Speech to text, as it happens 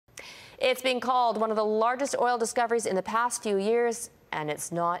It's been called one of the largest oil discoveries in the past few years, and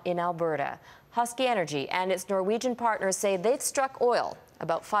it's not in Alberta. Husky Energy and its Norwegian partners say they've struck oil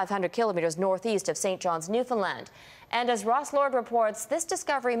about 500 kilometers northeast of St. John's, Newfoundland. And as Ross Lord reports, this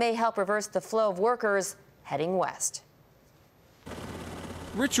discovery may help reverse the flow of workers heading west.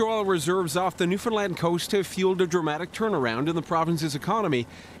 Rich oil reserves off the Newfoundland coast have fueled a dramatic turnaround in the province's economy,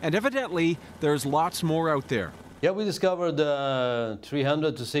 and evidently there's lots more out there. Yeah, we discovered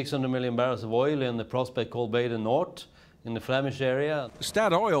 300 to 600 million barrels of oil in the prospect called Bay North in the Flemish area.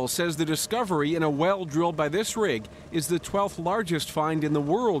 Statoil says the discovery in a well drilled by this rig is the 12th largest find in the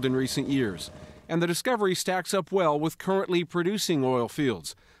world in recent years. And the discovery stacks up well with currently producing oil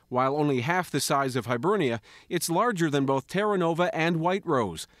fields. While only half the size of Hibernia, it's larger than both Terra Nova and White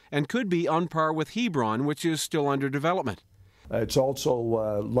Rose, and could be on par with Hebron, which is still under development. It's also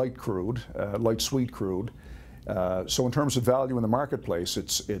light crude, light sweet crude. So in terms of value in the marketplace,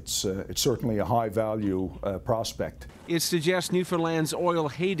 it's certainly a high value prospect. It suggests Newfoundland's oil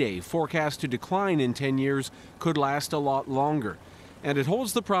heyday, forecast to decline in 10 years, could last a lot longer. And it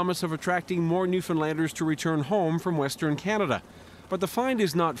holds the promise of attracting more Newfoundlanders to return home from Western Canada. But the find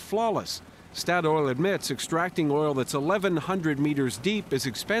is not flawless. Statoil admits extracting oil that's 1,100 meters deep is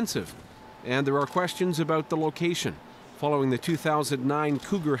expensive. And there are questions about the location, following the 2009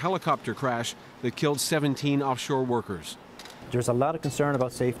 Cougar helicopter crash that killed 17 offshore workers. There's a lot of concern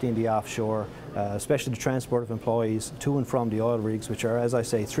about safety in the offshore, especially the transport of employees to and from the oil rigs, which are, as I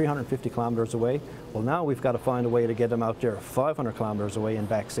say, 350 kilometres away. Well, now we've got to find a way to get them out there 500 kilometres away and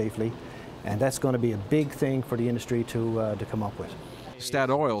back safely. And that's going to be a big thing for the industry to come up with.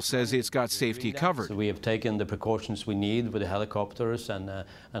 Statoil says it's got safety covered. So we have taken the precautions we need with the helicopters and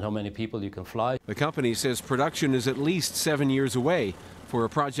how many people you can fly. The company says production is at least 7 years away for a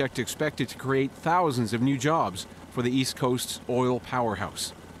project expected to create thousands of new jobs for the East Coast's oil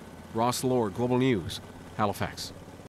powerhouse. Ross Lord, Global News, Halifax.